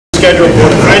scheduled Board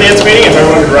of Finance meeting. If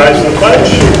everyone could rise for the pledge.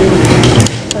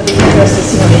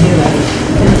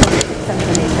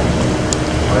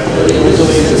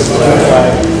 Allegiance to the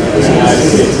flag of the United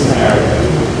States of America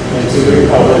and to the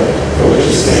republic for which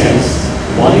it stands,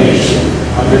 one nation,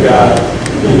 under God,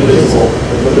 indivisible,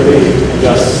 with liberty and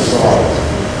justice for all.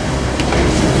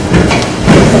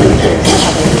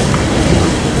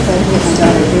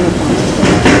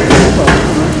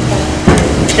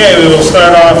 Okay, we will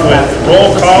start off with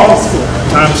roll call.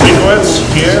 Tom Siekowitz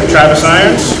here. Travis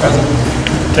Irons. Present.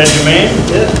 Ted Germain.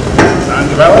 Here. Don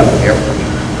Davella. Here.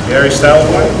 Gary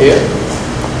Stalboy. Here.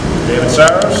 David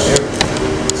Saros. Here.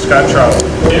 Scott Trout.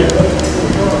 Here.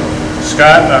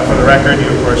 Scott, for the record,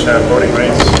 you of course have voting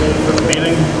rights for the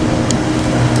meeting.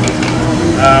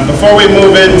 Before we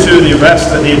move into the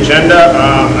rest of the agenda,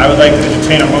 I would like to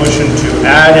entertain a motion to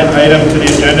add an item to the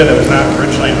agenda that was not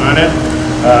originally on it.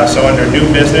 So under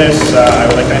new business, I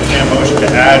would like to entertain a motion to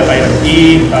add item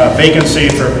E, vacancy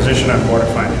for a position on Board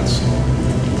of Finance.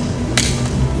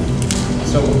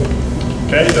 So,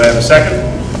 okay, do I have a second?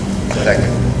 Second.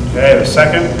 Okay, I have a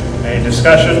second. Any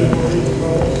discussion?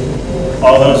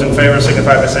 All those in favor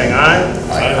signify by saying aye.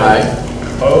 Aye.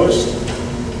 Opposed?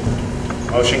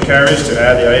 Motion carries to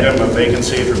add the item of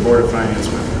vacancy for Board of Finance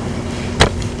member.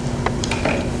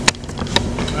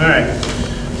 All right.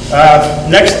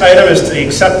 Next item is the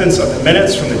acceptance of the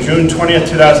minutes from the June 20th,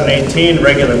 2018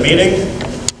 regular meeting.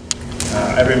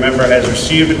 Every member has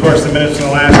received, of course, the minutes from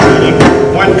the last meeting.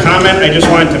 One comment I just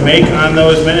wanted to make on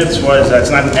those minutes was that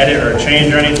it's not an edit or a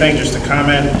change or anything, just a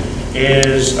comment,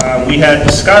 is we had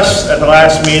discussed at the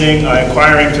last meeting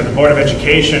inquiring to the Board of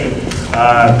Education,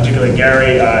 particularly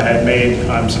Gary had made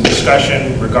some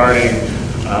discussion regarding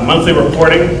monthly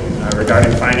reporting,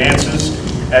 regarding finances,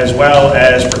 as well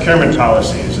as procurement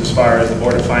policies as far as the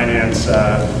Board of Finance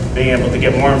being able to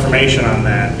get more information on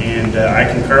that, and I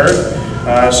concurred.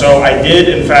 So I did,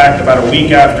 in fact, about a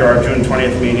week after our June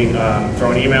 20th meeting,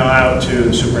 throw an email out to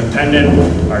the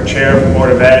superintendent, our chair of the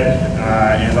Board of Ed,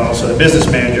 and also the business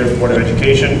manager of the Board of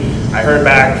Education. I heard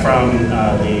back from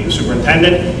the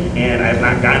superintendent, and I have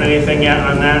not gotten anything yet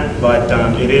on that, but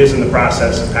it is in the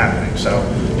process of happening. So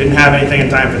didn't have anything in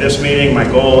time for this meeting. My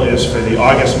goal is for the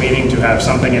August meeting to have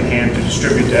something in hand to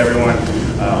distribute to everyone,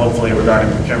 hopefully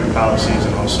regarding procurement policies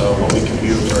and also what we can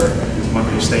view for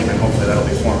monthly statement. Hopefully that'll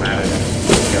be formatted and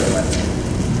put together by then.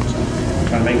 So I'm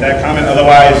trying to make that comment.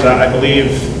 Otherwise, I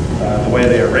believe the way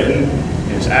they are written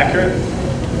is accurate.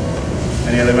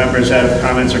 Any other members have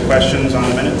comments or questions on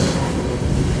the minutes?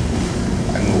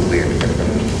 I move we accept the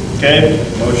minutes. Okay,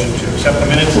 motion to accept the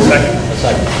minutes, a second. A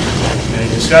second. Any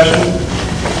discussion?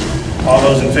 All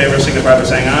those in favor signify by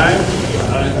saying aye.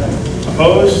 Aye.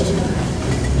 Opposed?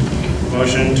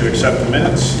 Motion to accept the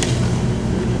minutes.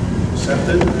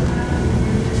 Accepted. All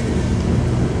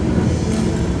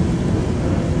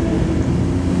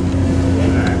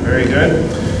right, very good.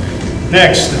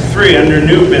 Next, 3, under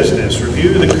new business,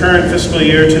 review the current fiscal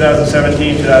year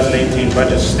 2017-2018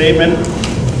 budget statement.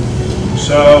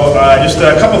 So just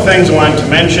a couple things I wanted to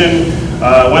mention.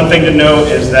 One thing to note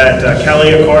is that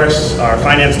Kelly, of course, our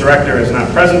finance director, is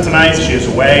not present tonight. She is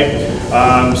away.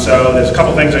 So there's a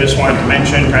couple things I just wanted to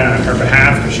mention kind of on her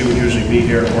behalf, because she would usually be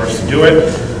here, of course, to do it.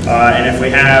 And if we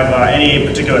have any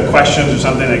particular questions or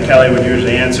something that Kelly would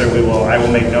usually answer, I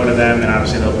will make note of them, and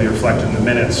obviously they'll be reflected in the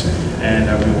minutes, and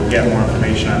we will get more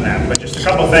information on that. But just a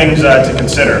couple things to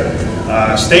consider.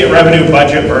 State revenue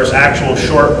budget versus actual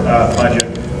short budget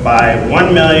by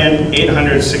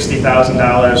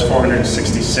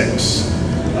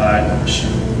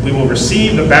 $1,860,466. We will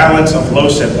receive the balance of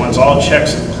LoCIP once all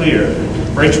checks have cleared,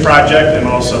 bridge project, and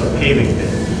also the paving bid.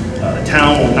 The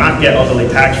town will not get elderly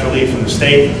tax relief from the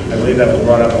state. I believe that was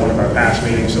brought up in one of our past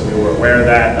meetings, so we were aware of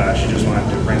that. She just wanted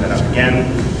to bring that up again.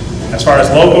 As far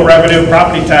as local revenue,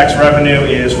 property tax revenue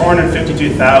is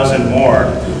 $452,000 more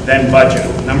than budget.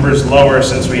 Numbers lower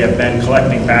since we have been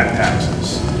collecting back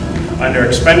taxes. Under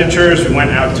expenditures, we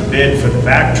went out to bid for the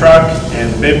vac truck,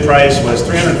 and the bid price was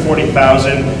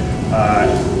 $340,000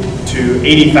 to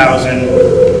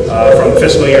 $80,000 from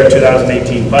fiscal year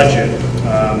 2018 budget,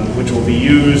 which will be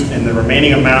used, and the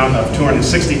remaining amount of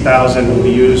 $260,000 will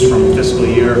be used from fiscal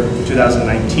year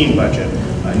 2019 budget.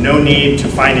 No need to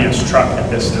finance truck at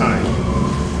this time.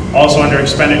 Also under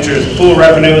expenditures, pool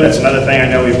revenue, that's another thing I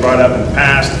know we've brought up in the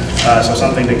past, so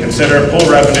something to consider. Pool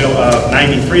revenue of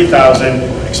 $93,000,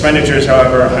 expenditures,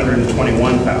 however,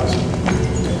 $121,000.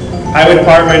 Highway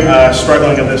Department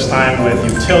struggling at this time with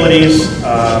utilities,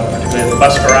 particularly the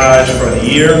bus garage for the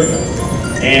year.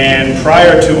 And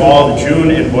prior to all the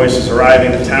June invoices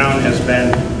arriving, the town has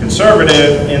been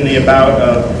conservative in the amount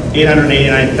of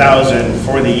 $889,000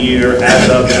 for the year as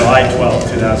of July 12,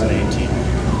 2018.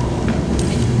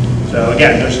 So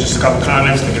again, there's just a couple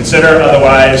comments to consider.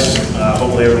 Otherwise,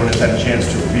 hopefully everyone has had a chance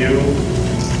to review.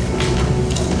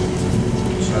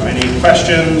 So any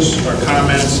questions or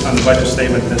comments on the budget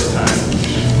statement this time?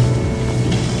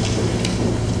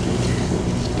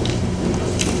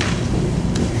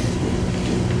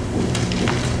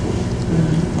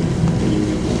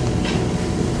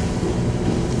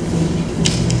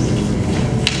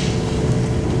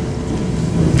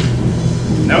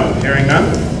 No, hearing none?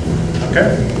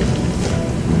 Okay.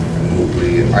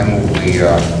 I move the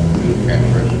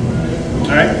transfers. All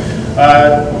right.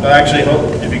 Actually,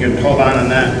 if you could hold on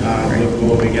that,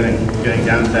 we'll be getting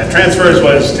down to that. Transfers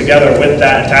was together with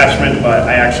that attachment, but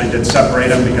I actually did separate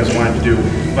them because I wanted to do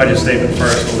budget statement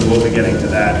first, but we will be getting to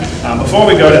that. Before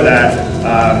we go to that,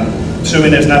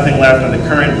 assuming there's nothing left on the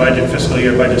current budget, fiscal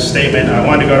year budget statement, I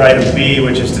wanted to go to item B,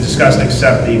 which is to discuss and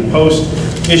accept the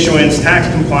post-issuance tax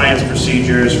compliance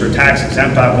procedures for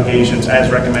tax-exempt obligations as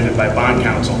recommended by bond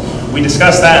counsel. We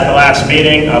discussed that at the last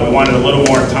meeting. We wanted a little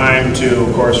more time to,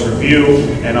 of course, review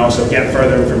and also get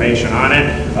further information on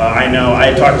it. I know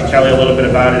I talked to Kelly a little bit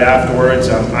about it afterwards.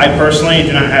 I personally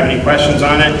do not have any questions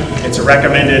on it. It's a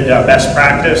recommended best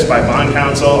practice by bond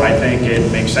counsel. I think it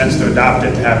makes sense to adopt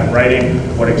it, to have in writing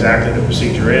what exactly the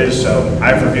procedure is. So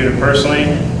I've reviewed it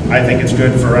personally. I think it's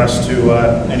good for us to,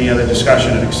 any other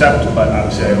discussion and accept, but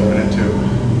obviously I open it to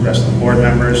the rest of the board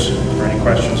members for any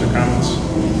questions or comments.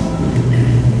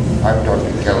 I've talked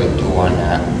to Kelly too on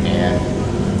that, and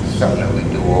it's something that we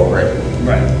do already.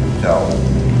 Right. So,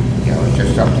 it's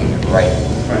just something that's right.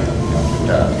 Right.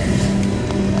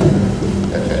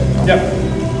 That's it. No? Yep.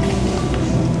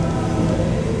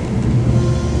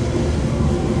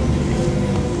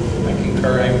 I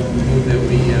concur. I move that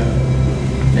we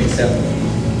accept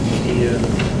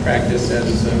the practice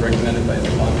as recommended by the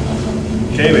bond council.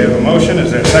 Okay, we have a motion.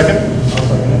 Is there a second?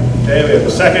 Okay, we have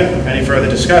a second. Any further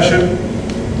discussion?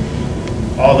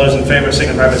 All those in favor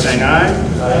signify by saying aye.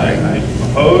 Aye.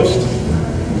 Opposed?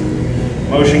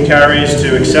 Motion carries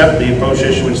to accept the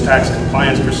post-issuance tax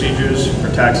compliance procedures for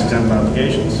tax-exempt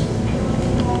obligations.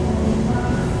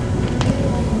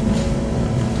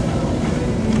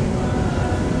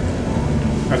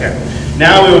 Okay.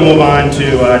 Now we will move on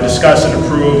to discuss and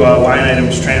approve line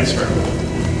items transfer.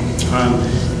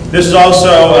 This has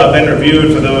also been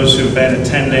reviewed for those who've been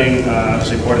attending,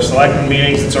 obviously, Board of Selectmen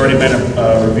meetings. It's already been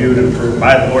reviewed and approved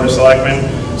by the Board of Selectmen.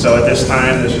 So at this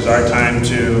time, this is our time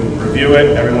to review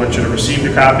it. Everyone should have received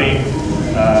a copy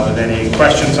with any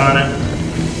questions on it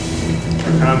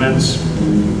or comments.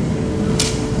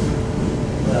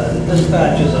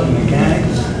 Dispatches of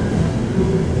mechanics.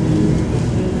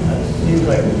 That seems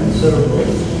like a considerable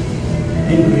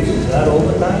increase. Is that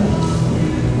overtime?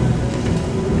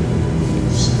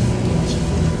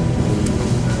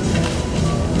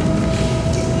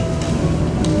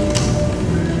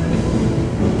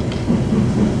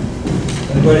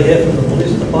 Anybody here from the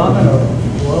police department or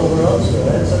whoever else to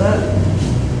answer that?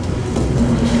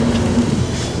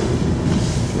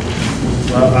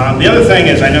 Well, the other thing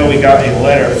is, I know we got a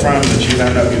letter from the chief. I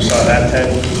don't know if you saw that,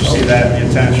 Ted. Did you see that, the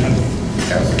attachment?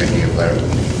 That was going to be a letter.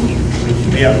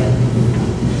 Yeah.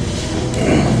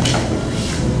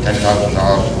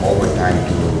 $10,000 overtime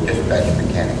to a dispatch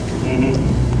mechanic.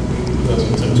 That's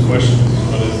what Tim's question is.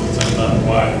 What is the $10,000?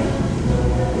 Why?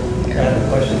 Yeah, the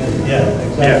question is, yeah,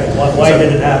 exactly. Yeah. Why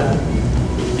did it happen?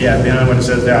 Yeah, beyond what it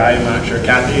says there, I'm not sure.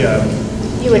 Kathy?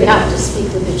 You would have to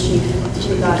speak with the chief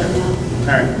about it now.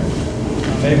 All right.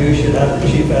 Maybe we should have the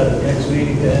chief at the next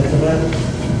meeting to answer that.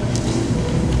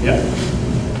 Yeah.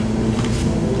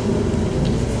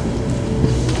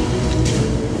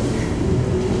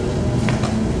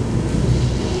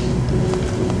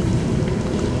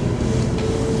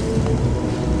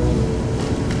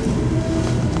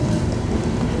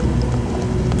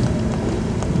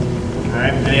 All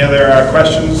right. Any other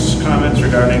questions, comments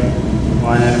regarding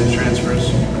line item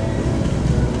transfers?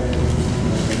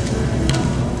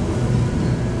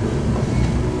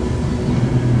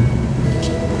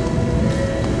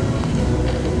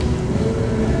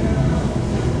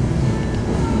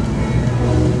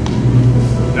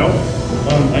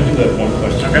 I do have one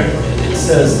question. Okay. It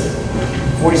says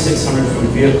 4,600 from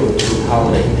vehicle to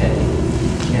holiday pay,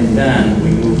 and then we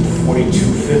moved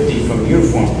 4,250 from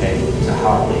uniform pay to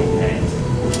holiday pay.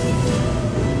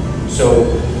 So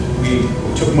we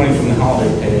took money from the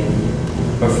holiday pay,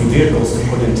 but from vehicles to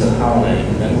put into the holiday,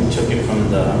 and then we took it from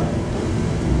the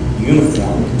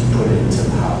uniform to put it into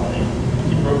the holiday.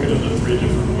 broke it into 3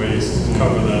 different ways to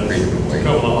cover that, 3 different ways.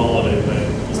 cover the holiday pay.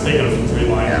 It's taken it from 3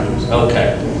 line Yeah. items.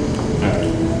 Okay.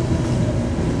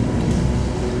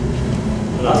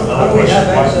 But that's How another do we have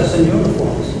question. access in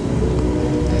uniforms?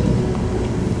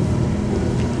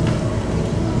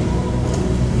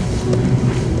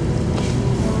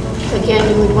 Again,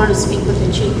 you would want to speak with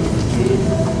the chief.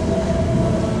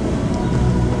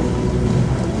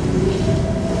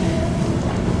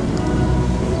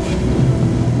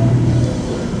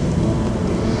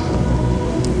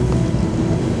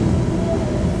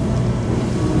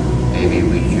 Maybe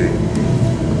we should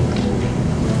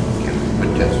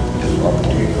put this off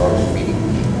for the August meeting.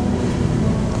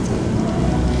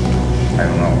 I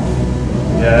don't know.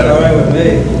 It's all right with me.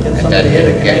 Get And somebody here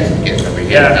that can answer. get somebody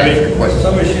here Yeah, to I mean, answer the question.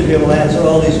 Somebody should be able to answer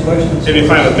all these questions. It'd be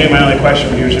fine with me. My only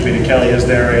question would usually be to Kelly, is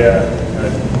there a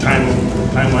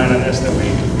timeline on this that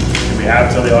we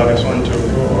have till the August one to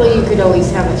approve? Well, you could always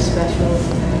have a special.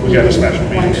 We got a special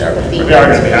meeting, once yeah. the We are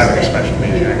gonna be answers having a that special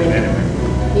meeting you actually would- anyway.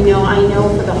 You know, I know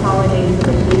for the holiday for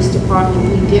the police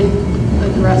department, we did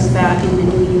address that in the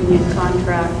new union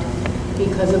contract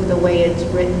because of the way it's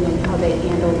written and how they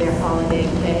handle their holiday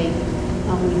pay.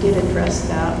 We did address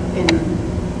that, and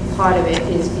part of it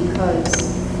is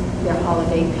because their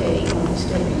holiday pay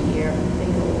almost every year they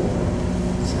go over.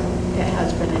 So it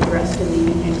has been addressed in the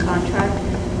union contract,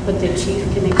 but the chief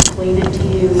can explain it to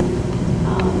you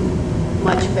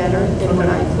much better than what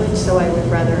I could, so I would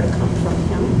rather it come from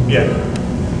him. Yeah.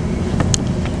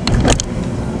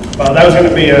 Well, that was going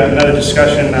to be another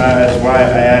discussion as why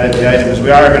I added the items. We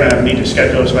are going to need to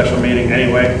schedule a special meeting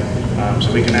anyway,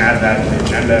 so we can add that to the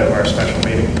agenda of our special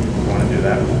meeting if we want to do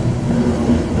that.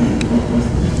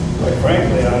 Quite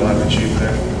frankly, I'll have the chief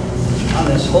there. on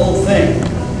this whole thing,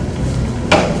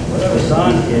 whatever's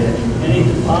on here, any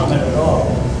department at all,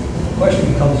 the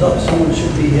question comes up, someone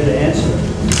should be here to answer it.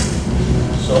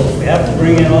 So if we have to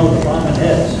bring in all the department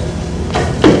heads,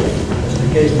 just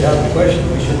in case we have a question,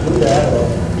 we should do that, or...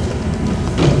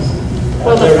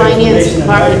 Well, the Have their finance information in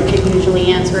department writing. can usually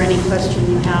answer any question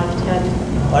you have, Ted.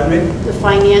 Pardon me? The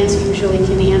finance usually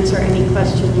can answer any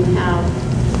question you have.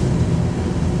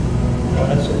 Oh,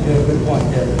 that's a good point,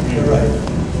 yeah, you're right.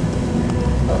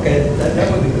 Okay,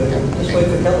 that would be good, just wait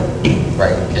for Kelly.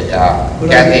 Right, okay,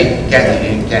 Good Kathy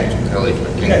didn't cancel Kelly's,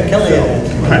 but We got Kelly in it.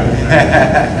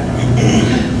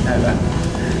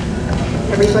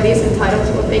 Everybody's entitled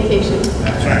to a vacation.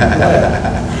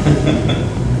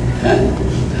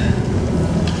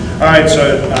 All right,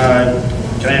 so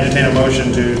can I entertain a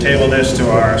motion to table this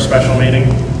to our special meeting?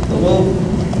 So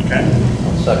move. Okay.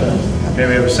 Second. Okay,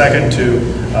 we have a second to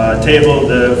table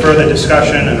the further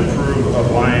discussion and approve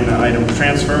of line item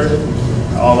transfer.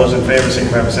 All those in favor,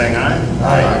 signify by saying aye.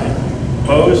 Aye.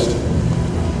 Opposed?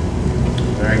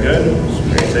 Very good. So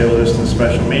we'll table this to the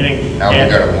special meeting. now we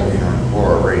And- got a motion on the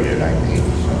floor already tonight, so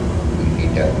we need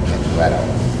to cancel that out.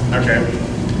 Okay.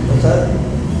 What's that?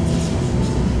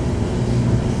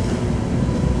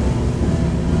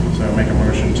 So make a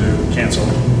motion to cancel.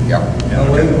 Yep,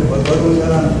 No, wait a minute, what was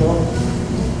that on the floor?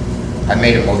 I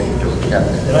made a motion to accept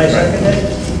it. Did I second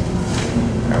it?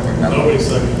 I don't remember. Nobody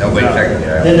seconded. Nobody No. seconded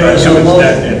Then it. there is So no it's motion.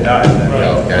 dead, it died then. Right.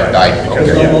 No, that Right. died, Because-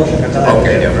 There's okay. no motion to die.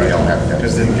 Okay, then we don't have to.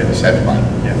 Because didn't get a That's fine.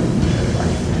 Yeah. That's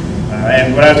fine.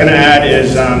 And what I was going to add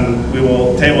is we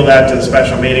will table that to the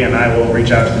special meeting, and I will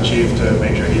reach out to the chief to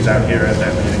make sure he's out here at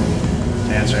that meeting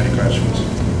to answer any questions.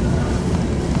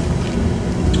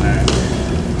 All right.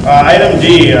 Item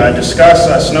D, discuss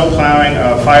snow plowing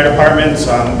fire departments.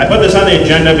 I put this on the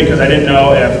agenda because I didn't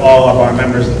know if all of our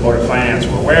members of the Board of Finance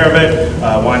were aware of it.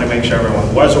 Wanted to make sure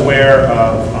everyone was aware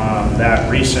of that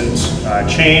recent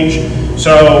change.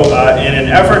 So in an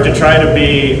effort to try to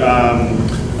be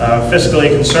fiscally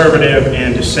conservative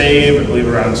and to save, I believe,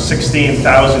 around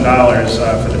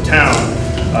 $16,000 for the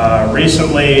town,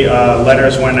 recently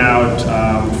letters went out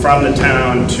from the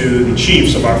town to the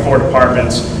chiefs of our 4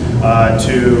 departments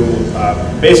to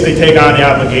basically take on the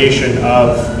obligation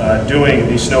of doing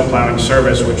the snow plowing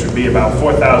service, which would be about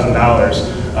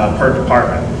 $4,000 per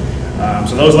department.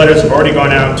 So those letters have already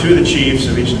gone out to the chiefs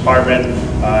of each department,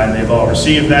 and they've all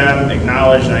received them,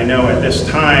 acknowledged, and I know at this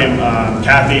time,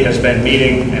 Kathy has been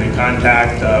meeting and in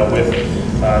contact with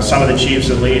some of the chiefs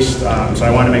at least, so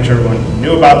I wanted to make sure everyone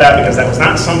knew about that, because that was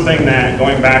not something that,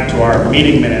 going back to our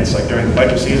meeting minutes, like during the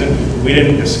budget season, we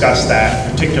didn't discuss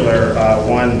that particular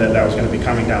one that was going to be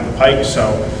coming down the pike. So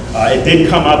it did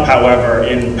come up, however,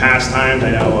 in past times.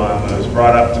 I know it was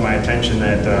brought up to my attention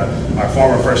that our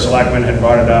former first selectman had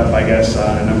brought it up, I guess,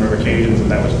 on a number of occasions,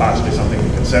 and that was possibly something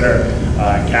to consider.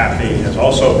 Kathy has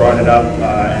also brought it up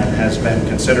and has been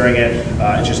considering it.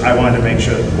 It's just I wanted to make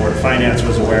sure that the Board of Finance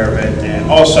was aware of it, and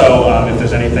also if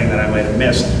there's anything that I might have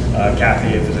missed,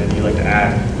 Kathy, if there's anything you'd like to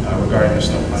add regarding the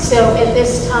snow plow. So at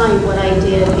this time, what I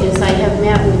did is I have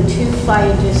met with 2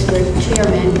 fire district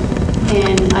chairmen,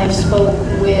 and I've spoke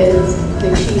with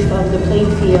the chief of the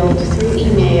Plainfield through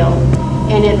email,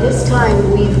 and at this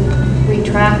time we've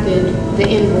retracted the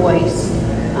invoice.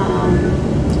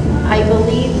 I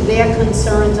believe their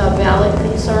concerns are valid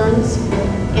concerns,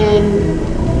 and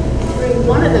through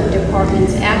one of the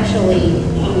departments, actually,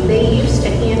 they used to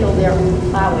handle their own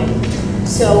plowing.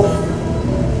 So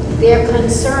their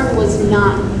concern was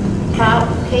not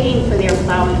paying for their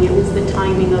plowing, it was the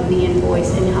timing of the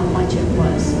invoice and how much it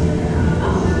was.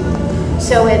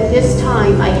 So at this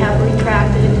time, I have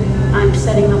retracted. I'm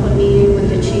setting up a meeting with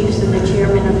the chiefs and the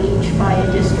chairman of each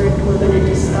fire district. We're going to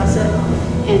discuss it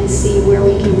and see where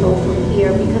we can go from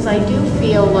here, because I do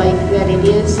feel like that it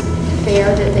is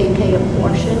fair that they pay a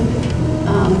portion,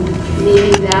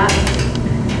 meaning that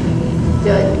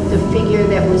the figure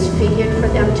that was figured for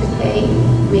them to pay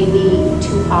may be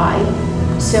too high.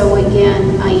 So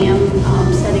again, I am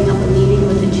setting up a meeting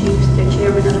with the chiefs, the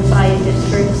chairman of the fire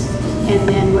districts, and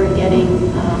then we're getting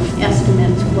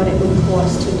estimates what it would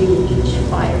cost to do each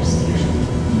fire station.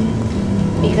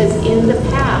 Because in the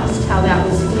past, how that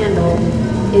was handled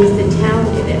is the town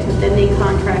did it, but then they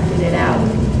contracted it out.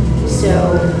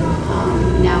 So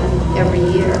now every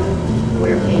year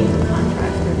we're paying the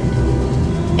contractor to do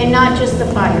it. And not just the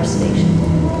fire station.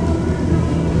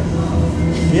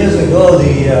 Years ago,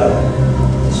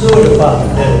 the sewer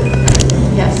department did it.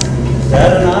 Yes. Is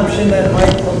that an option that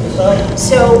might help us out?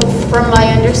 So from my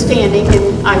understanding,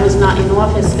 and I was not in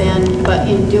office then, but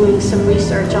in doing some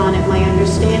research on it, my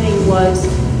understanding was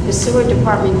the sewer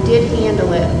department did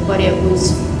handle it, but it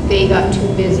was, they got too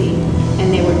busy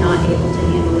and they were not able to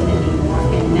handle it anymore.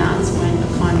 And that's when a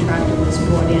contractor was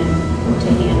brought in to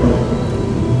handle it.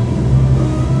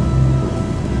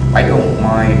 I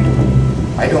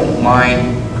don't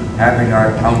mind having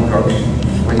our town trucks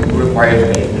swing through the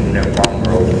fire station in their farm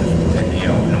roads, and you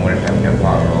know, in order to have their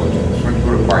farm roads, swing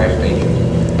through the fire station,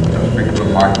 swing through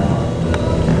the parking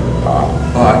lot.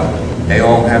 But they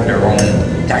all have their own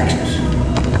taxes.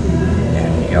 And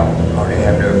you know, they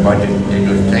have their budget, they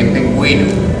do the same thing we do.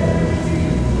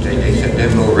 They set their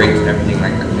mill rates and everything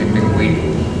like the same thing we do.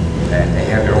 And they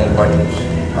have their own budgets.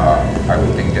 I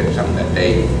would think that's something that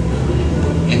they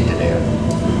put into there.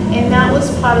 And that was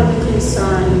part of the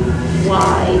concern.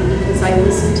 Why? Because I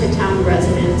listened to town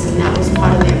residents, and that was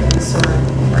part of their concern,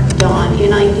 Dawn.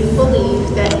 And I do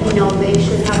believe that, you know, they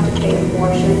should have to pay a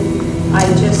portion. I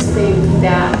just think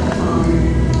that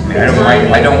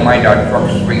I don't mind our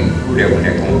trucks swinging through there when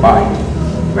they're going by.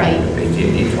 right.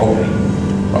 It's only,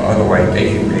 but otherwise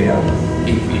they should pay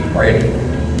each fire district.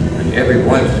 Because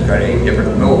everyone's got a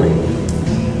different mill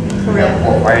rate. Correct.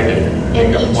 Four fire districts.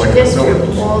 And each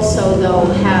district also, though,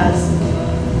 has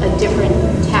a different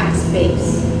tax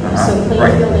base. So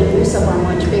Plainfield and Newsop are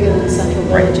much bigger than Central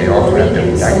Village and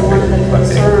Oregon. So one of the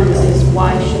concerns is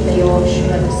why should they all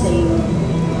share the same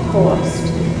cost?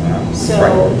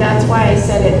 So that's why I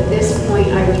said at this point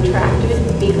I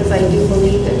retracted, because I do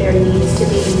believe that there needs to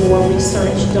be more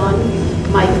research done.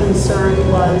 My concern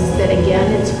was that,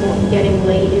 again, it's getting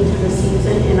late into the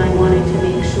season, and I wanted to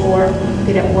make sure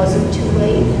that it wasn't too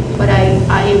late. But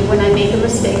when I make a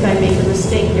mistake, I make a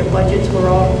mistake. Their budgets were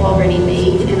already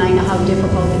made, and I know how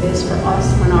difficult it is for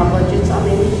us when our budgets are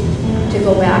made to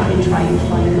go back and try and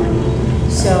find money.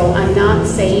 So I'm not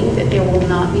saying that there will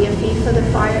not be a fee for the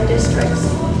fire districts.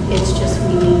 It's just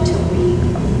we need to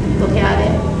look at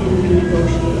it and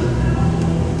renegotiate.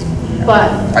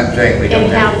 But, I'm saying we don't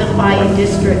and have the fire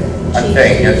district chief. I'm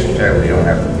saying necessarily we don't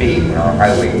have to be when our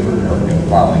highway crew work in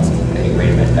plowing. Hey,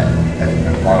 wait a minute,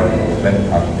 that's plowing a little bit,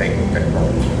 I'll take that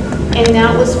road. And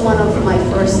that was one of my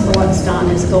first thoughts, Don,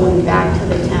 is going back to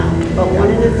the town. But one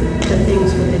of the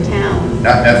things with the town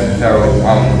Not necessarily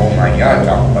plowing the whole 9 yards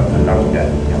out, but enough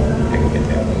that, you know, they can get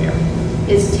that,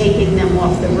 yeah. is taking them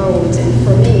off the roads. And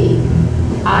for me,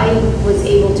 I was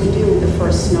able to do the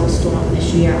first snowstorm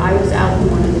this year. I was out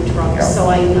in one of the trucks, Yeah. so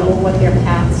I know what their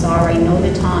paths are. I know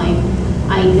the time.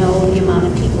 I know the amount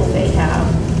of people they have.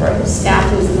 Right.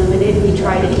 Staff is limited. We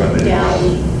try to keep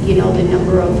down, you know, the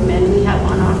number of men we have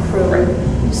on our crew.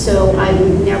 Right. So I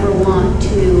would never want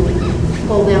to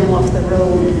pull them off the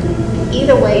road.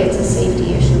 Either way, it's a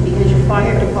safety issue because your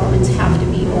fire departments have to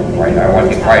be open. Right, I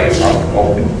want the fire department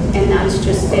open. And that's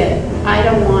just it. I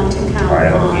don't want to count I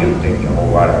don't see on. it taking a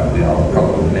whole lot of, a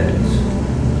couple of minutes.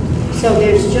 So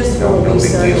there's just No, more no big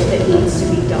research deal. that needs to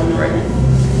be done on Right. it.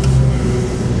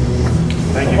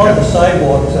 Thank you, About the Ken.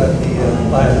 sidewalks at the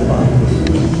fire departments,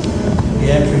 the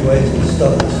entryways and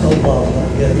stuff, the snowplows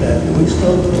won't get that. Do we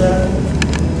still do that?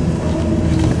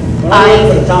 When I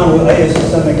worked for the town, I used to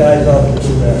send the guys out to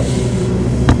do that.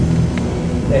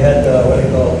 They had, what do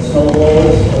you call it, snow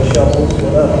blowers or shovels,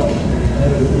 whatever.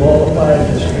 And they would do all the fire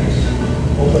districts,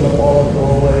 open up all the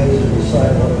doorways and the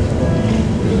sidewalks.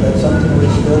 Is that something we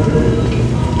still do?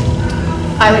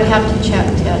 I would have to check,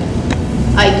 Ted.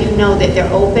 I do know that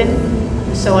they're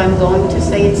open, so I'm going to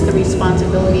say it's the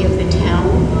responsibility of the town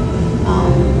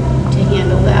to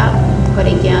handle that. But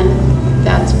again,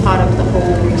 that's part of the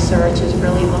whole research, is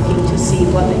really looking to see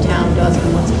what the town does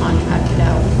and what's contracted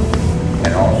out.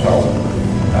 And also,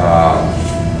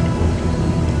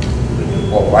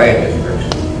 for fire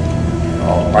districts,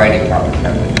 all fire departments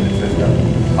have this in the system.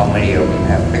 How many of them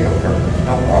have pickup trucks and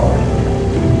snow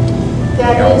blowers?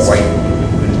 That is, Why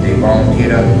couldn't they volunteer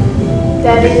to?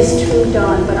 that is true,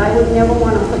 Don, but I would never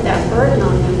want to put that burden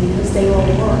on them because they all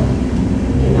work.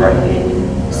 You know, Right.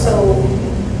 and so,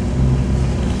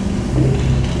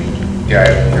 Yeah,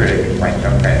 I'm sure they could find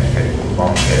some kind of schedule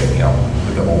volunteer,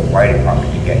 with the whole fire department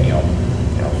to get,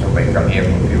 somebody come here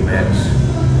for a few minutes,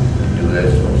 do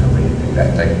this, or somebody do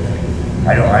that type of thing.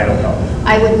 I don't know.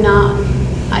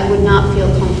 I would not feel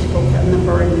comfortable putting the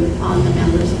burden on the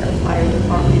members of the fire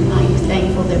department. I'm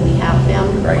thankful that we have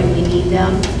them Right. when we need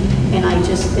them. And I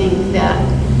just think that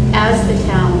as the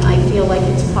town, I feel like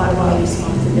it's part of our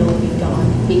responsibility, Dawn,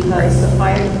 because the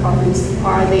fire departments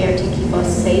are there to keep us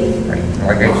safe. Right.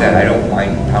 Like I said, I don't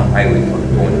mind town highway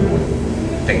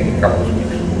going, taking a couple of weeks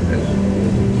to do this.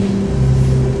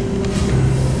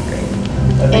 Okay.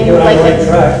 I think And you're on like the right it-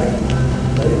 track.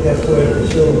 I think that's the way to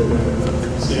pursue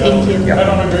it. See, Thank you. I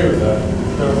don't agree with that.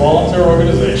 They're a volunteer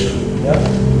organization, Yep.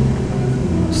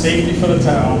 safety for the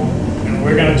town, and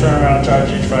we're gonna turn around and charge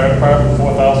each fire department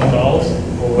 $4,000?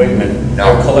 Well, wait a minute,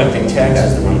 No. they're collecting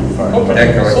taxes to run the fire. Okay.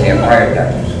 They're collecting So fire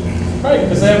taxes. Right,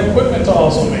 because they have equipment to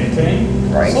also maintain.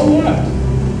 Right. So what?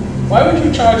 Why would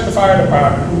you charge the fire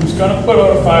department, who's gonna put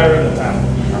out a fire in the town?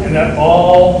 And that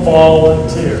all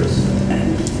volunteers.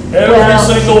 Every Well-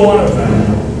 single one of them.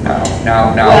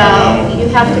 Now. Well, you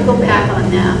have to go back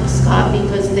on that, Scott,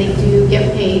 because they do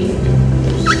get paid.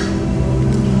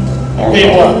 And they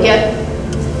Paid what? do get,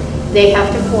 they have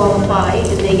to qualify,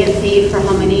 and they get paid for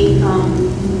how many,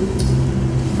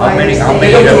 fires how they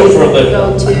many They do it for a living.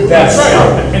 go to. That's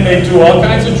right, and they do all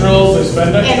kinds of drills, they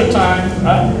spend extra time.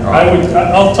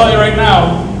 I'll tell you right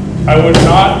now, I would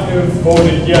not have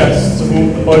voted yes to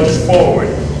move the budget forward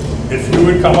if you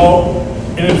would come out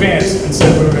in advance and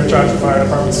said we were gonna charge the fire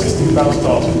department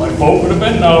 $16,000. My vote would have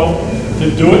been no. To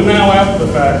do it now after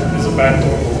the fact is a backdoor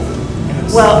move, and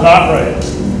it's Well- not right.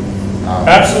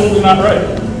 Absolutely not right.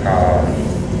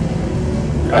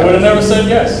 I would have never said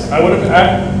yes. I would have,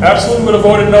 absolutely would have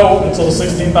voted no until the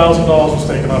 $16,000 was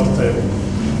taken off the table.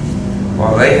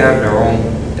 Well, they have their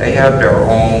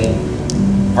own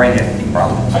finance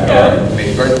department. I get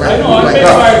it. I know, I pay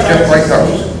fire taxes. Just like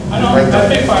us. I know,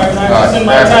 I pay fire taxes, and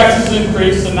my taxes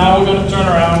increased, and now we're gonna turn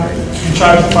around and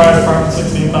charge the fire department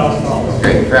 $16,000.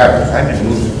 Okay, Travis, I've been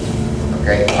losing.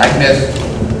 Okay, I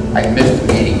missed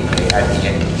the meeting they had the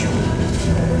end of June.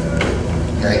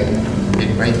 Okay,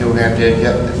 did Plainfield have their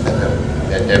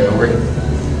memory?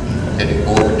 Did it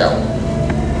go over down?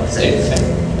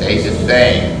 They just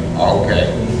saying, okay,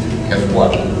 guess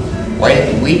what? Why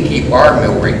didn't we keep our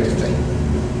mill rate the same?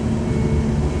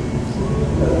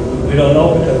 We don't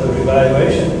know because of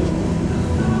evaluation.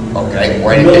 Okay,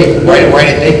 why did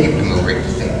they keep the mill rate the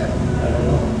same then? I don't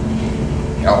know.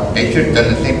 You know, they should have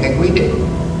done the same thing we did.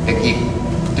 They keep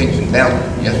things in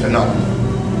balance, yes or no?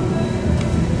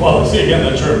 Well, see, again,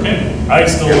 that's your opinion. I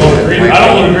still don't agree.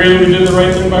 I don't agree that we did the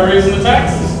right thing by raising the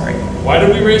taxes. Right. Why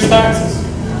did we raise taxes?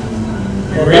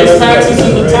 We Well, raised not taxes in the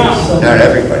everybody town. raised some. Not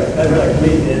everybody. That's like we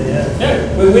did, yeah.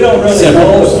 Yeah. We don't really 7%.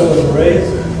 know if there was a raise.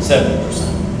 7%.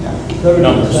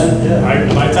 30%,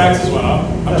 yeah. My taxes went up.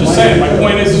 I'm just saying, my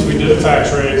point is we did a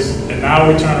tax raise, and now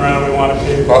we turn around, we want to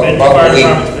pay, make the fire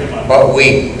departments pay money. But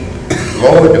we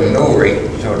lowered the mill rate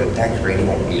so the tax rate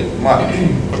won't be as much.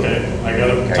 Okay, I got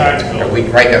a Okay? tax So bill. we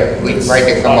tried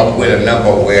to come up with a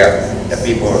number where the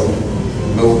people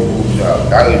whose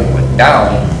values went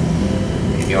down,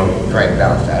 try and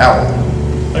balance that out.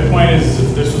 My point is,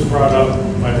 if this was brought up,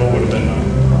 my vote would have been no.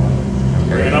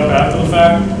 Bring it up after the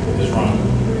fact is wrong.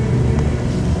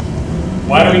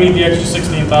 Why do we need the extra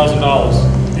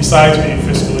 $16,000 besides being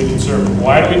fiscally conservative?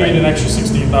 Why do we need an extra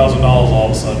 $16,000 all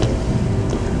of a sudden?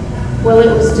 Well,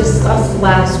 it was discussed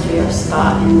last year,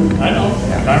 Scott, and I know.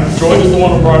 George is the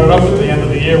one who brought it up at the end of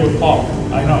the year with Paul.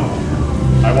 I know.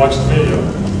 I watched the video.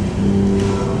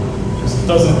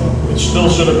 It still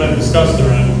should have been discussed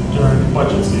during the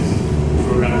budget season if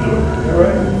we were going to do it. You're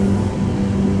right.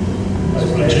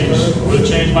 Would have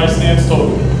changed my stance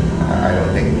totally. I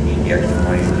don't think we need the extra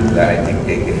money to do that. I think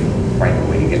they can find a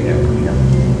way to get there.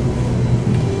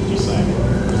 Just saying.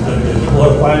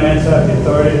 Board of Finance have the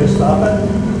authority to stop it?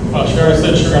 Well, Sherry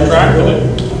said she retracted it.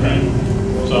 I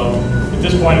mean, so at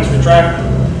this point it's retracted.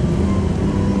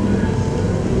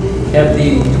 Have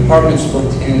the departments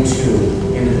looked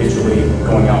into individually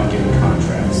going out and getting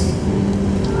contracts?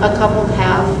 a couple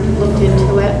have looked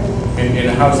into it. And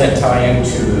how does that tie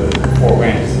into the $4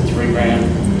 grand? Is it $3 grand?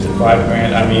 Is it $5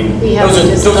 grand? I mean, We haven't those are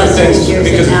discussed things, it years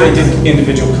because if they ago. did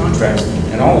individual contracts,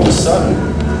 and all of a sudden,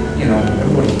 you know,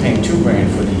 everybody's paying $2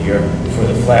 grand for the year for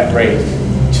the flat rate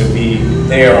to be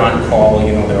there on call,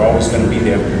 you know, they're always going to be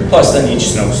there. Plus, then each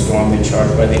snowstorm, they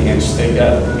charge by the inch, they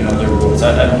got, you know, their rules.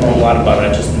 I don't know a lot about it,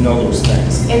 I just know those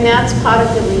things. And that's part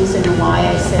of the reason why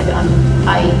I said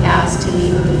I asked to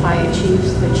meet with the fire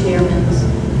chiefs, the chairmans,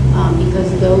 because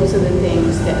those are the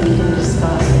things that we can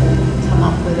discuss and come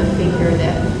up with a figure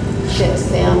that fits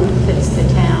them, fits the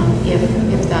town,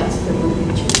 if that's the route we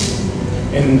choose.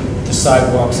 And the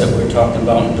sidewalks that we're talking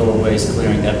about and doorways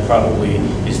clearing, that probably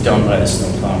is done by the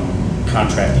snowplow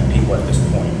contracting people at this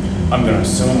point. I'm gonna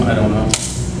assume, I don't know.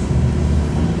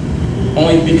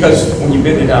 Only because when you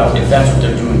bid it out, if that's what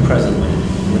they're doing presently,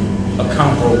 a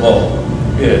comparable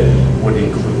bid would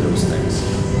include those things.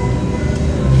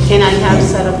 And I have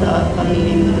set up a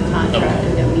meeting with the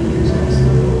contractor that we use also.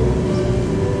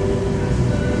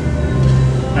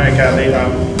 All right, Kathy.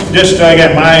 Just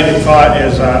again, my thought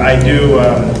is I do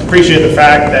appreciate the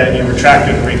fact that you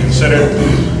retracted and reconsidered,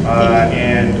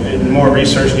 and more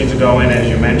research needs to go in, as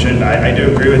you mentioned. I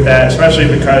do agree with that, especially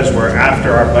because we're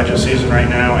after our budget season right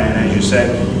now, and as you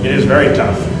said, it is very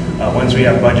tough once we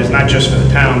have budgets, not just for the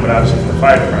town, but obviously for the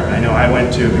fire department. I know I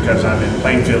went to, because I'm in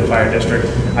Plainfield Fire District,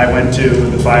 I went to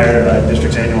the fire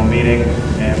district's annual meeting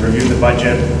and reviewed the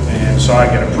budget and saw it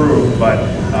get approved, but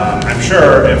I'm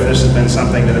sure if this has been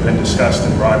something that had been discussed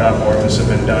and brought up, or if this had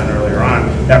been done earlier on,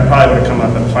 that probably would have come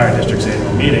up at the fire district's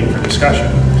annual meeting for discussion.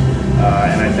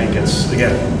 And I think it's,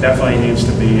 again, definitely needs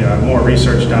to be more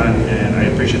research done, and I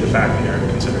appreciate the fact that you're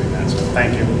considering that, so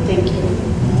thank you. Thank you.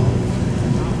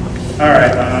 All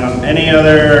right, any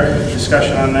other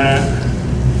discussion on that?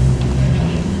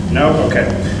 No? Okay.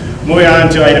 Moving on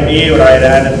to item E, what I had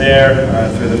added there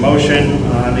through the motion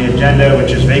on the agenda,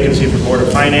 which is vacancy for Board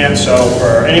of Finance. So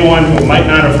for anyone who might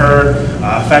not have heard,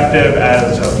 effective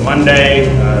as of Monday,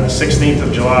 the 16th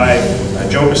of July,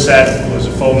 Joe Bissett, who was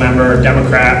a full member,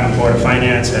 Democrat on Board of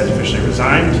Finance, has officially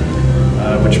resigned,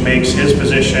 which makes his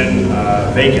position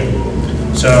vacant.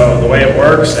 So the way it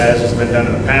works, as has been done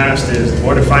in the past, is the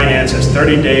Board of Finance has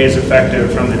 30 days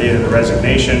effective from the date of the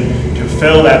resignation to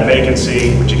fill that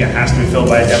vacancy, which again has to be filled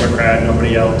by a Democrat,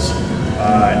 nobody else.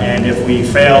 And if we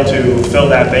fail to fill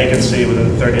that vacancy within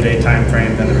the 30-day time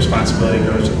frame, then the responsibility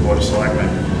goes to the Board of Selectmen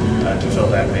to fill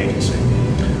that vacancy.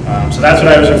 So that's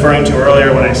what I was referring to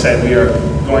earlier when I said we are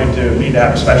going to need to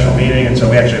have a special meeting, and so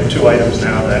we actually have two items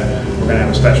now that we're going to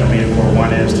have a special meeting for.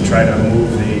 One is to try to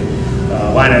move the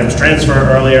line items transfer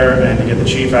earlier and to get the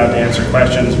chief out to answer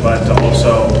questions, but to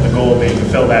also the goal being to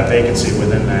fill that vacancy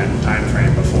within that time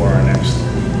frame before our next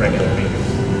regular meeting.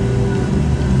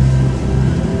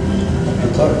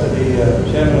 And talk to the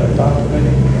chairman of the town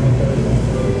committee.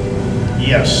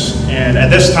 Yes, and at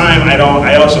this time,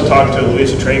 I also talked to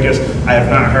Louisa Tracus. I have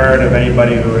not heard of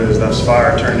anybody who has thus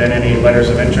far turned in any letters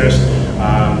of interest.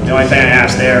 The only thing I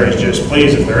ask there is just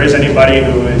please, if there is anybody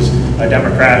who is a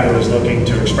Democrat who is looking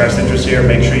to express interest here,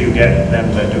 make sure you get them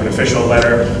to do an official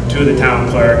letter to the town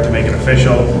clerk to make it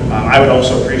official. I would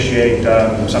also appreciate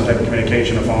some type of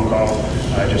communication, a phone call,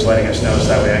 just letting us know so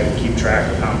that way I can keep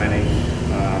track of how many.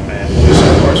 And Louisa,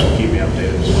 of course, will keep me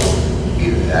updated as well.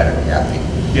 Either that or Kathy.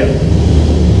 Yeah.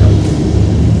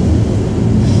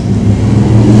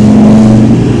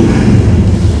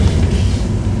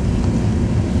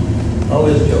 How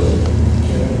is Joseph?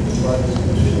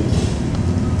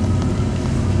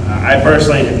 I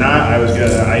personally did not.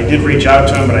 I did reach out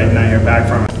to him, but I did not hear back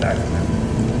from him.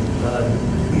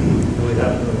 Do we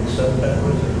have to accept that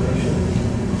resignation?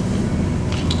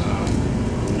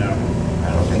 No, I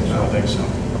don't think I so. don't think so.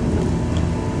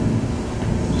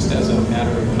 Just as a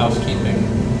matter of housekeeping,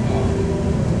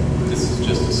 this is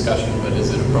just discussion, but is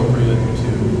it appropriate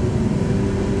to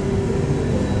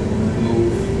move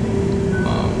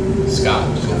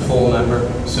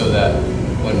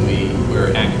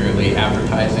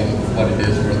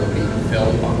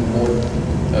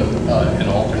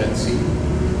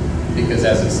because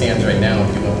as it stands right now,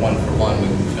 if you went 1 for 1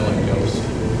 with filling goes,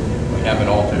 we have an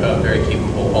alternate, a very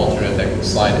capable alternate that can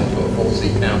slide into a full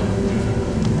seat now.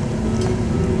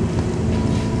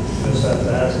 Just have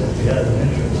to ask if he has an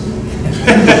interest. I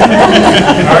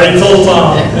already told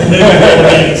Tom.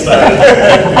 Meeting started.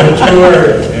 What's your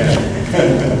word?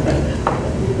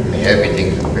 I mean,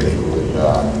 everything's official with,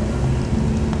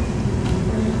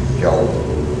 Joe.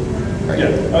 Right?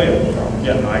 Yeah, oh yeah.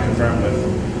 Yeah, no, I confirmed with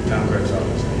town clerk's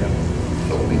office, yeah.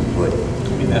 So we put,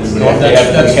 I mean, that's We normal, have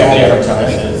to that's normal.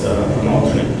 advertise as an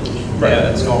alternate. Yeah,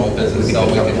 that's normal business, so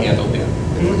we can handle it.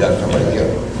 we got somebody here.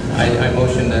 I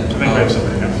motion that, I think we have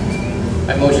somebody now.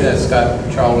 I motion that Scott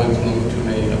Charlwood's move to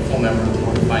a full member of the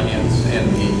Board of Finance and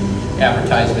the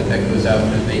advertisement that goes out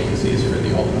to vacancies for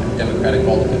the alternate, Democratic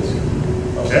alternates.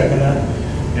 Okay.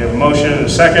 We have a motion and a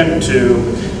second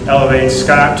to elevate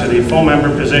Scott to the full member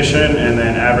position and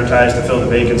then advertise to fill the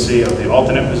vacancy of the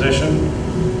alternate position.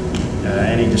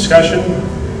 Any discussion?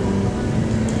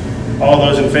 All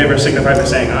those in favor signify by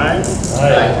saying aye.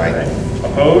 Aye.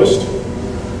 Opposed?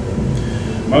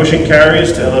 Motion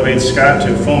carries to elevate Scott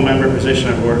to full member position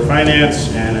of Board of Finance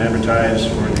and advertise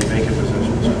for the vacant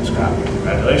position. So Scott,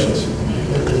 congratulations.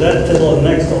 Is that till the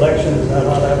next election? Is that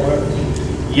how that works?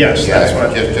 Yes, that's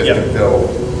what, Just yeah, to fill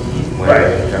when Right.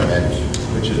 it commences.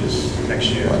 which is next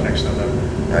year, next November.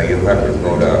 Now you have to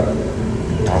go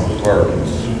to town clerk.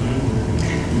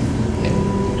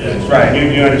 Right,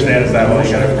 you understand it's that way,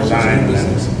 you gotta resign and then,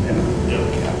 you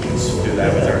know, do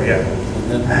that with her, yeah.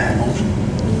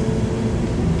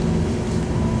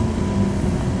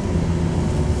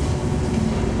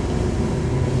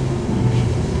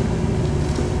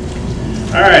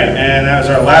 All right, and that was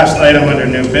our last item under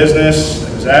new business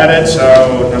that was added.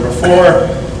 So number 4,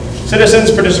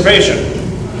 citizens participation.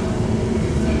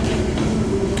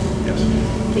 Yes.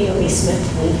 Naomi Smith,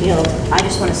 Plainfield. I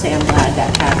just want to say I'm glad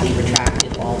that Kathy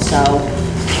retracted also.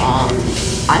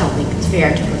 I don't think it's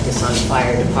fair to put this on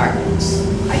fire departments.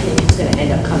 I think it's going to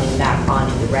end up coming back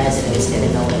onto the residents in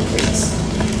a mill increase.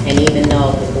 And even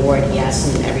though the board,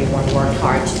 yes, and everyone worked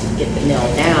hard to get the mill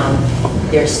down,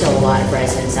 there's still a lot of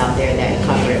residents out there that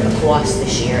covered the cost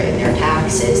this year in their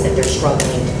taxes that they're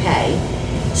struggling to pay.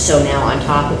 So now on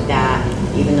top of that,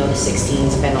 even though the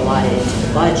 16's been allotted into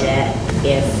the budget,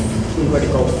 if we were to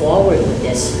go forward with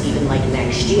this, even like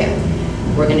next year,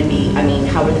 we're going to be, I mean,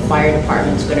 how are the fire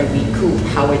departments going to recoup?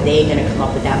 How are they going to come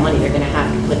up with that money? They're going to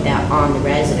have to put that on the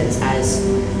residents as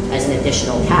an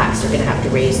additional tax. They're going to have to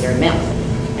raise their mill.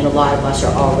 And a lot of us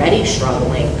are already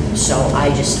struggling, so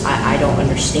I don't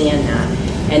understand that.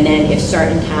 And then if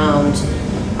certain towns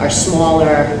are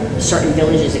smaller, certain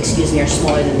villages, excuse me, are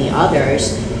smaller than the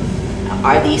others,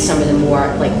 are these some of the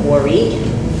more like worried?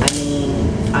 I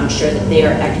mean, I'm sure that they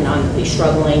are economically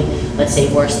struggling, let's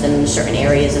say worse than certain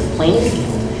areas of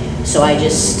Plainfield. So I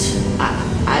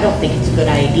don't think it's a good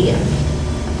idea.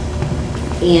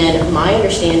 And my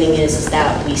understanding is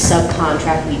that we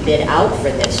subcontract, we bid out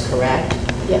for this, correct?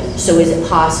 Yes. So is it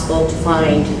possible to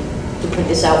put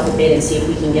this out for bid and see if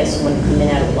we can get someone to come in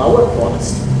at a lower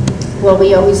cost? Well,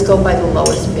 we always go by the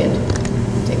lowest bid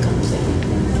that comes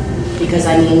in. Because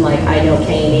I mean, like, I know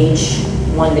K&H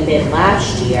won the bid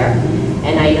last year,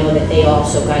 and I know that they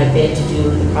also got a bid to do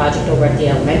the project over at the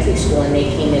elementary school, and they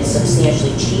came in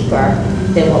substantially cheaper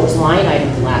than what was line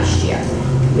item last year.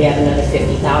 We have another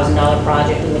 $50,000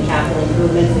 project in the capital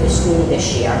improvement for the school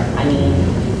this year. I mean,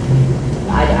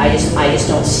 I just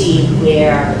don't see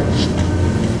where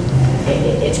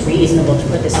it's reasonable to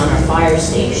put this on our fire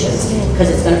stations, because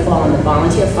it's going to fall on the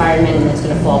volunteer firemen and it's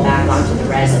going to fall back onto the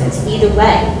residents. Either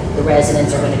way, the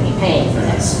residents are going to be paying for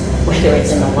this, whether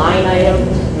it's in the line item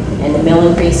and the mill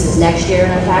increases next year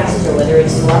in our taxes, or whether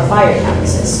it's through our fire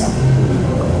taxes.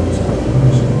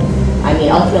 I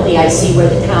mean, ultimately, I see where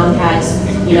the town has,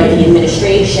 you know, the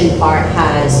administration part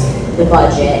has the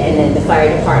budget, and then the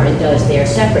fire department does their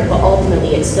separate, but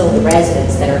ultimately it's still the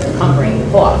residents that are encumbering the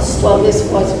cost. Well, this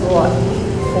was brought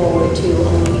forward too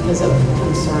only because of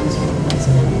concerns from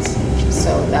residents.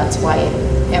 So that's why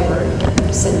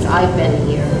since I've been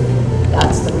here,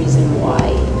 that's the reason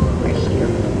why we're here.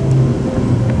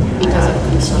 Because of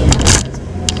concerns.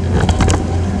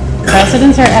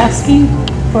 Residents are asking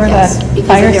for Yes, the because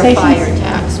fire of their stations? fire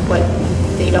tax, but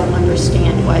they don't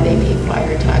understand why they pay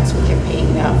fire tax, what they're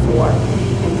paying that for,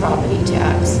 and property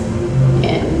tax.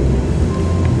 And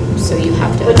so you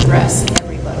have to address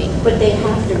everybody. But they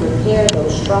have to repair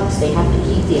those trucks, they have to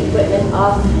keep the equipment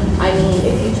up. I mean,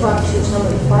 if you talk to some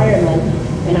of the firemen,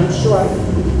 and I'm sure,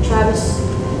 Travis,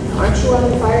 aren't you on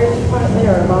the fire department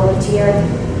or a volunteer?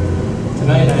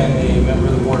 Tonight I am a member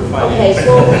of the Board of Finance. Okay,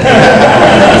 so,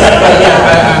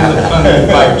 I'm the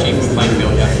fire chief in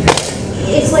Plainfield, yeah.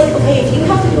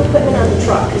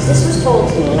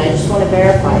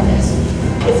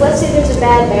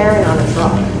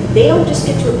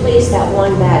 that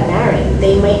one bad Mary.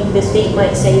 The state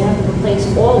might say you have to replace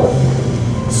all of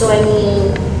them. So I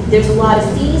mean, there's a lot of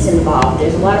fees involved,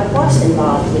 there's a lot of cost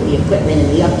involved with the equipment and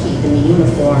the upkeep and the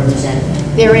uniforms and.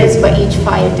 There is, but each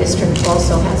fire district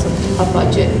also has a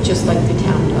budget, just like the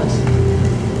town does.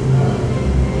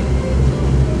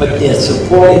 But they're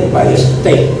supported by the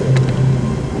state.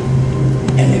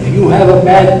 And if you have a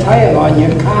bad tire on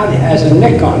your car that has a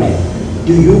nick on it,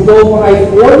 do you go buy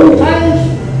 4 new tires?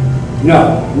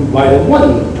 No, you buy the 1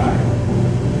 new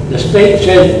tire. The state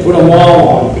says put them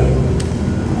all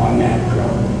on that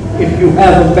truck. If you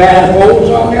have a bad hose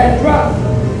on that truck,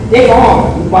 they're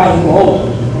gone, you buy new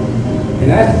hoses. And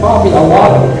that's probably a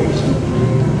lot of the reason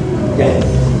that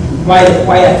why the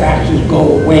fire taxes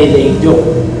go the way they do.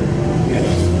 Yes.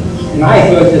 And I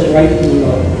heard this right from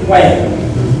the fire.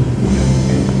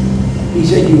 He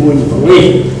said you wouldn't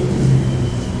believe it,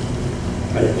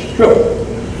 but it's true.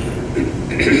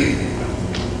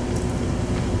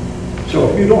 So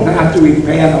if you don't have to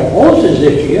repair the hoses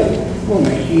this year, well,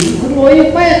 maybe you could lower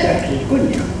your fire taxes,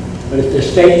 couldn't you? But if the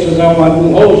state says I want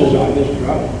new hoses on this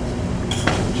truck,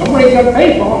 somebody's got to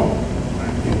pay for them.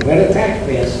 And we're the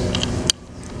taxpayers.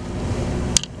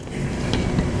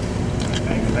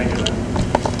 Thank you.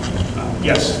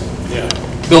 Yes. Yeah.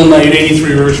 Bill Knight,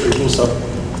 83 River Street, Worcester.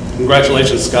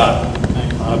 Congratulations, Scott,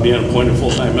 being appointed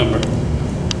full-time member.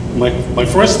 My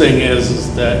first thing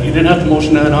is that you didn't have to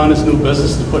motion that on as new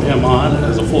business to put him on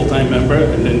as a full-time member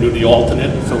and then do the alternate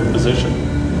and fill the position.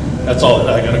 That's all.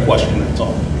 I got a question, that's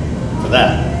all, for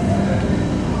that.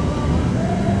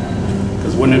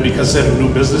 Because wouldn't it be considered new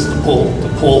business to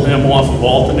pull him off of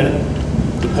alternate,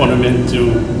 to put him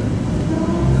into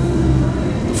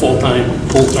the full term?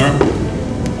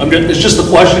 It's just a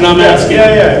question I'm asking.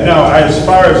 Yeah. No, as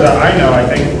far as I know, I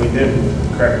think we did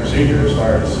correct procedure as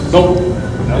far as. Nope.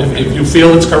 No. If you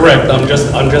feel it's correct, I'm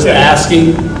just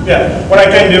asking. Yeah. What I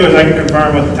can do is I can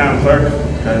confirm with the town clerk,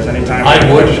 because anytime. I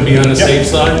would to be on the safe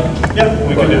side. Yeah,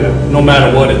 we can do that. No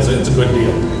matter what, it's a good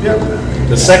deal. Yeah.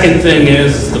 The second thing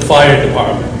is the fire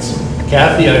departments.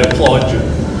 Kathy, I applaud you.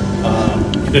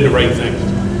 You did the right thing.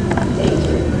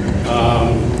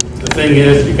 The thing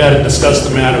is, you got to discuss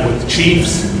the matter with the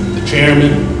chiefs, the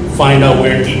chairman, find out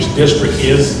where each district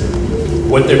is,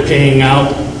 what they're paying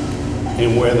out,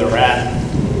 and where they're at,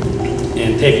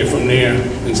 and take it from there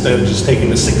instead of just taking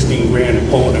the 16 grand and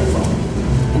pulling it from them.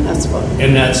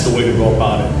 And that's the way to go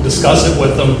about it. Discuss it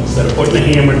with them instead of putting the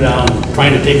hammer down,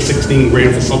 trying to take 16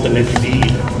 grand for something that you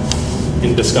need,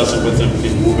 and discuss it with them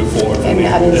and move it forward. And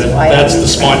that is why that's the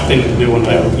smart thing to do, and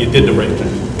you did the right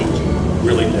thing.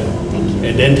 Really did.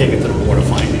 And then take it to the Board of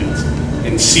Finance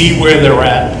and see where they're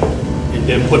at, and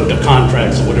then put the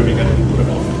contracts or whatever you got to do, put it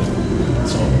on.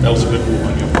 So that was a good move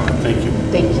on your part. Thank you.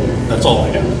 Thank you. That's all I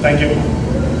have. Thank you.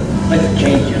 I'd like to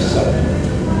change your subject.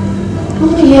 How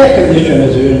many air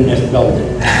conditioners are in this building?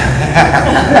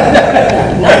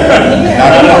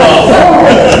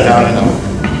 No.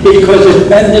 Because it's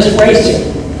been this way since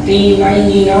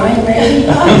 1999, maybe?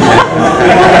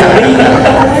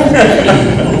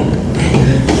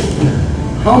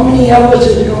 How many of us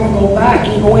is going to go back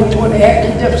and go into an air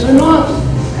conditioner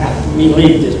after we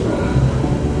leave this room?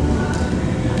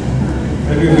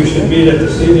 Maybe we should meet at the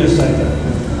senior center.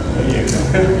 There you go.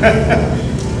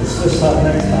 Let's list up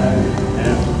next time.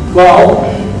 Yeah. Well,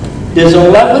 there's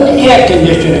 11 air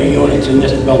conditioner units in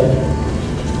this building.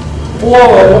 4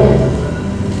 of them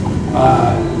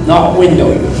not window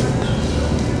units.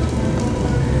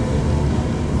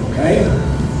 Okay?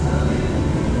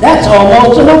 That's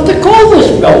almost enough to cool this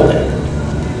building,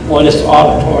 or this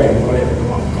auditorium, whatever you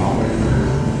want to call it.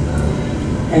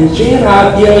 And seeing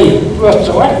our daily first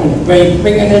selectman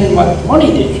bringing in much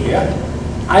money this year,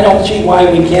 I don't see why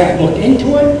we can't look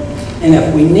into it. And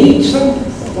if we need some,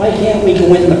 why can't we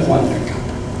go in the fund account?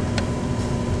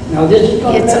 Now this is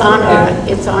going to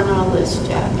It's on our list,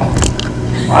 Jack.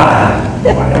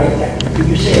 Did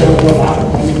you say that without?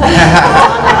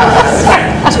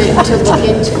 To look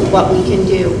into what we can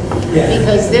do. Yeah.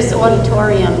 Because this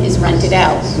auditorium is rented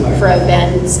out for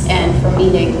events and for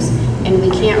meetings, and we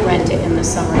can't rent it in the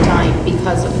summertime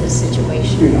because of this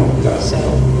situation. You know, So,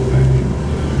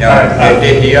 Now,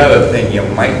 the other thing you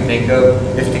might think of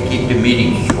is to keep the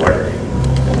meetings shorter.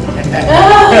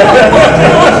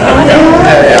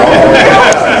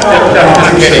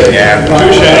 I'm kidding, yeah.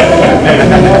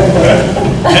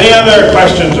 Any other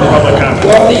questions or public comments?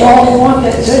 You're the only one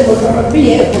that said we're going to be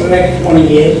here for the next 20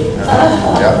 years.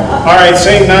 Yeah. All right,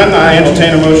 seeing none, I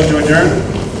entertain a motion to adjourn.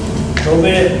 Go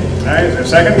ahead. All right, is there a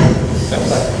second?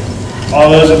 All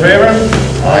those in favor?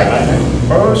 All right.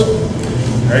 Opposed?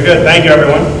 Very good, thank you,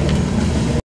 everyone.